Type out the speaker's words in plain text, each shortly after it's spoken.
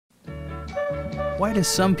Why do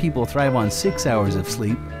some people thrive on 6 hours of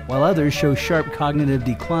sleep, while others show sharp cognitive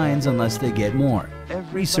declines unless they get more?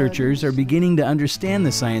 Researchers are beginning to understand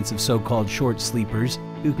the science of so-called short sleepers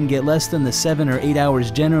who can get less than the 7 or 8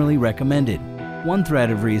 hours generally recommended. One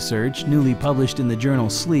thread of research, newly published in the journal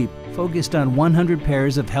Sleep, focused on 100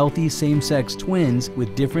 pairs of healthy same-sex twins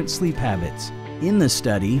with different sleep habits. In the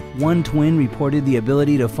study, one twin reported the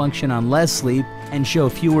ability to function on less sleep and show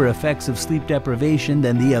fewer effects of sleep deprivation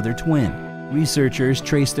than the other twin. Researchers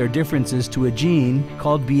traced their differences to a gene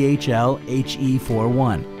called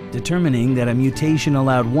BHLHE41, determining that a mutation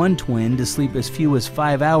allowed one twin to sleep as few as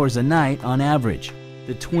 5 hours a night on average.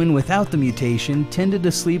 The twin without the mutation tended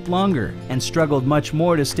to sleep longer and struggled much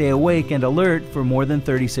more to stay awake and alert for more than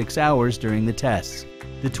 36 hours during the tests.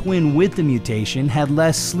 The twin with the mutation had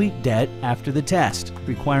less sleep debt after the test,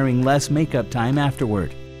 requiring less makeup time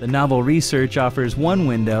afterward. The novel research offers one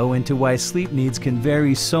window into why sleep needs can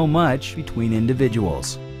vary so much between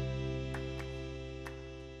individuals.